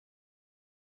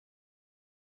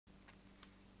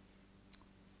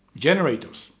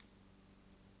Generators.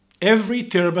 Every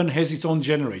turbine has its own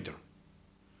generator.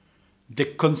 The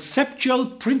conceptual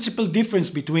principal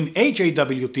difference between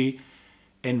HAWT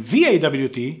and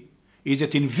VAWT is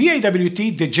that in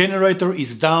VAWT the generator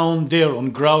is down there on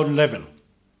ground level.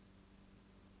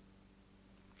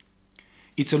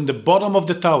 It's on the bottom of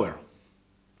the tower.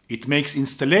 It makes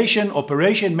installation,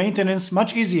 operation, maintenance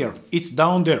much easier. It's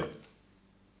down there.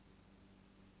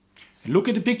 And look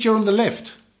at the picture on the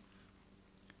left.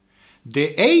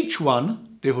 The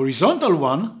H1, the horizontal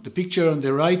one, the picture on the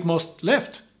rightmost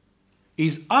left,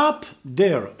 is up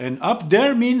there. And up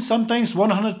there means sometimes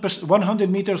 100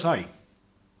 meters high.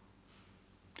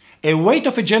 A weight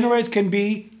of a generator can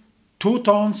be 2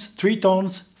 tons, 3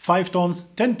 tons, 5 tons,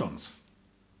 10 tons.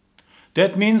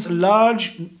 That means a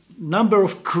large number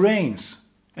of cranes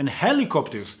and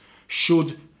helicopters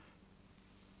should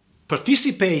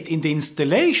participate in the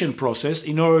installation process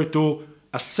in order to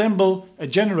assemble a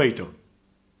generator.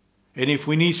 And if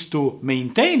we need to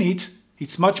maintain it,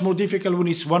 it's much more difficult when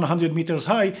it's 100 meters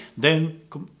high than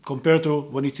compared to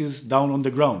when it is down on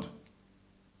the ground.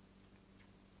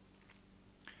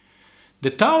 The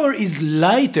tower is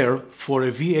lighter for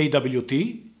a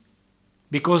VAWT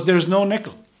because there is no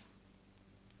knuckle.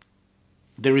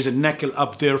 There is a knuckle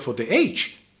up there for the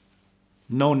H,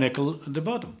 no knuckle at the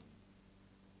bottom.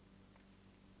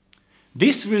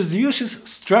 This reduces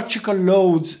structural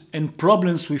loads and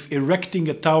problems with erecting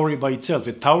a tower by itself.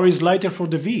 A tower is lighter for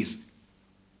the Vs.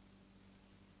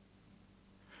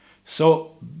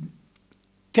 So,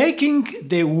 taking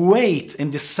the weight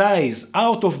and the size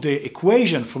out of the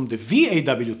equation from the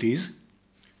VAWTs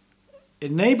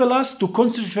enable us to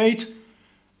concentrate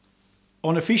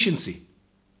on efficiency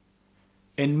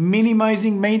and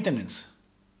minimizing maintenance.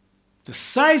 The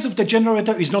size of the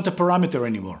generator is not a parameter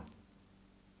anymore.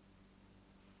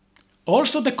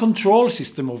 Also, the control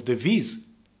system of the Vs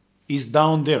is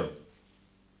down there.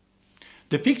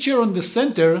 The picture on the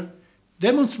center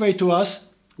demonstrates to us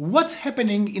what's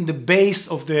happening in the base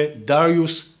of the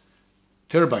Darius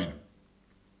turbine.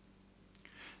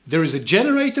 There is a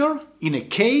generator in a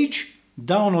cage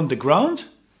down on the ground.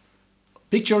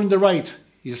 Picture on the right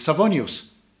is Savonius.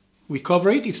 We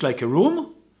cover it, it's like a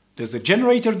room. There's a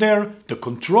generator there, the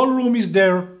control room is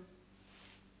there,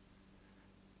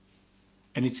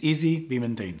 and it's easy to be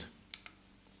maintained.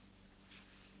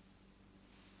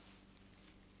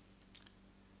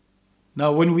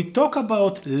 Now, when we talk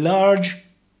about large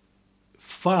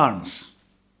farms,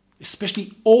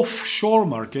 especially offshore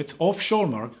market,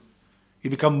 it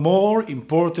becomes more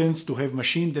important to have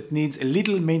machine that needs a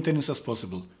little maintenance as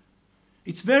possible.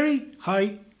 It's very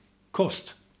high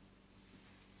cost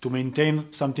to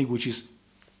maintain something which is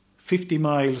 50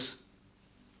 miles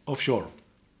offshore.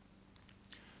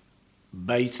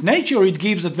 By its nature, it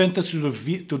gives advantage to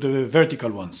the vertical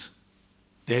ones.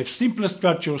 They have simpler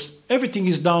structures, everything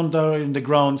is down there in the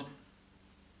ground.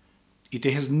 It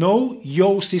has no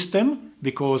yaw system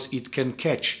because it can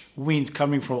catch wind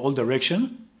coming from all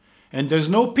directions, and there's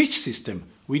no pitch system.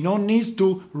 We don't need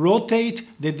to rotate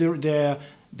the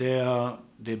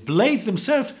blades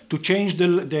themselves to change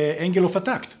the angle of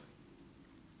attack.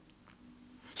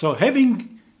 So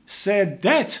having said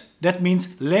that, that means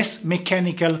less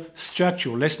mechanical structure,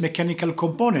 less mechanical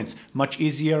components, much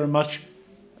easier, much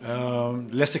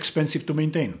less expensive to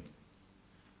maintain.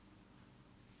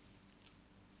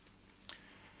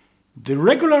 The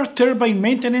regular turbine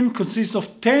maintenance consists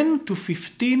of 10 to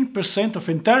 15% of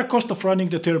entire cost of running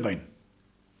the turbine.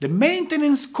 The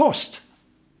maintenance cost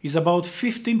is about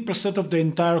 15% of the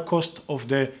entire cost of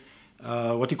the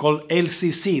what you call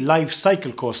LCC, life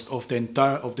cycle cost of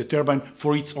the turbine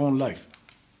for its own life.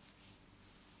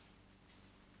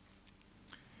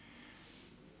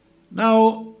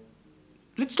 Now,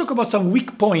 let's talk about some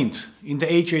weak point in the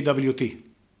HAWT.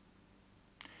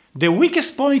 The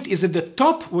weakest point is at the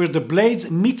top where the blades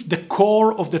meet the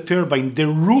core of the turbine, the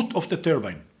root of the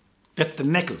turbine. That's the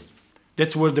knuckle.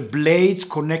 That's where the blades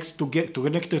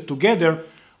connected together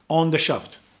on the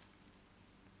shaft.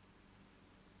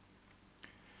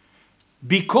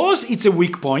 Because it's a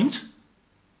weak point,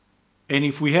 and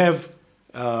if we have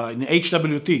in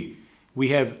HWT, we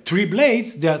have 3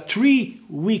 blades, there are 3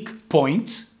 weak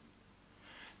points.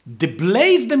 The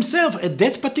blades themselves at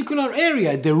that particular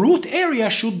area, the root area,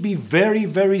 should be very,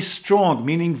 very strong,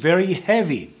 meaning very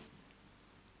heavy,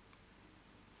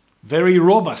 very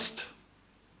robust.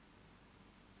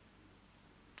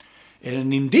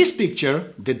 And in this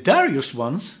picture, the Darius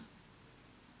ones,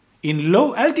 in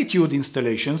low altitude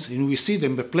installations, and we see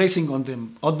them placing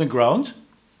on the ground,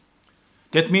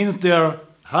 that means there are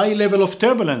high level of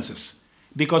turbulences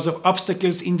because of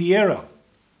obstacles in the air.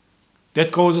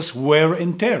 that causes wear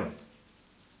and tear.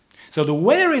 So the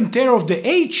wear and tear of the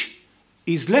H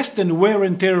is less than the wear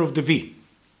and tear of the V,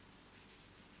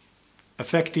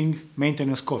 affecting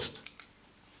maintenance cost.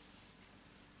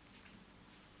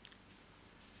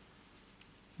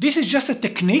 This is just a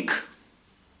technique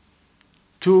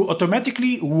to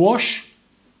automatically wash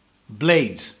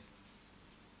blades.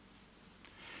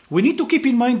 We need to keep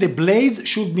in mind the blades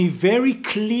should be very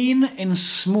clean and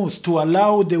smooth to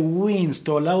allow the wind,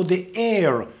 to allow the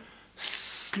air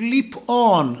slip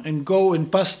on and go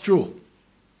and pass through.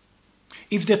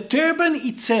 If the turbine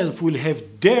itself will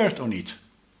have dirt on it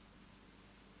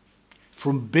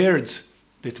from birds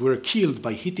that were killed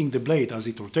by hitting the blade as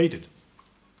it rotated,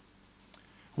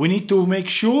 we need to make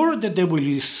sure that they will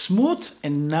be smooth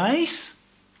and nice,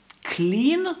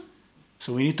 clean,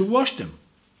 so we need to wash them.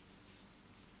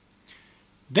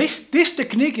 This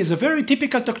technique is a very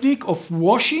typical technique of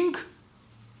washing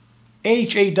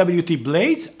HAWT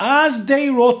blades as they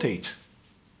rotate.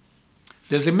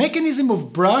 There's a mechanism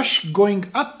of brush going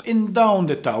up and down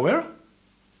the tower,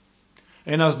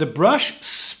 and as the brush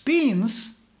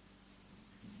spins,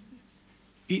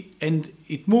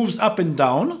 it moves up and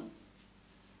down,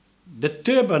 the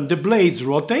turbine, the blades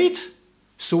rotate,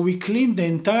 so we clean the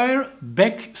entire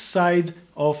back side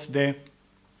of the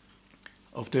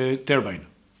turbine.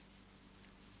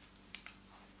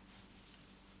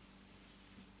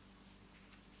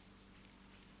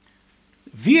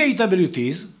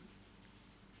 VAWTs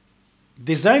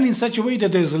designed in such a way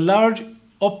that there's a large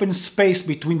open space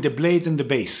between the blades and the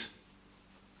base.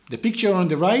 The picture on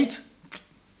the right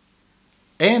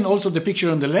and also the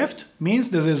picture on the left means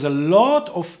that there's a lot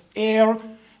of air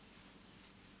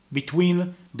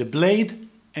between the blade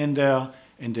and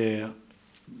the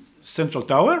central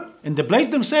tower, and the blades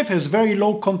themselves has very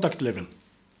low contact level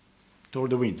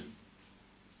toward the wind.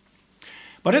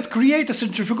 But it creates a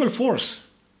centrifugal force,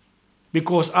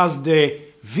 because as the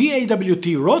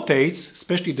VAWT rotates,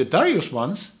 especially the Darius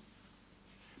ones,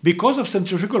 because of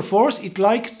centrifugal force, it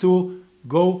likes to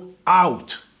go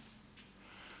out.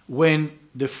 When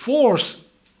the force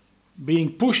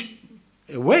being pushed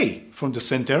away from the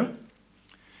center,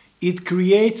 it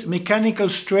creates mechanical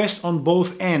stress on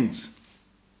both ends.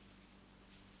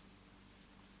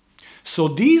 So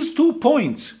these 2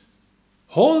 points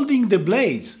holding the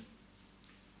blades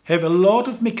have a lot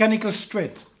of mechanical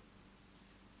stress.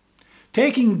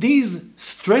 Taking these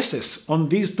stresses on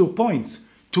these 2 points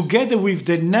together with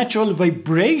the natural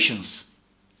vibrations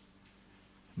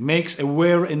makes a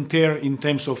wear and tear in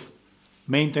terms of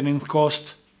maintenance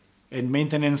cost and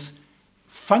maintenance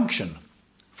function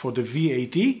for the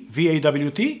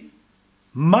VAWT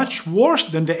much worse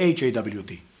than the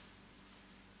HAWT.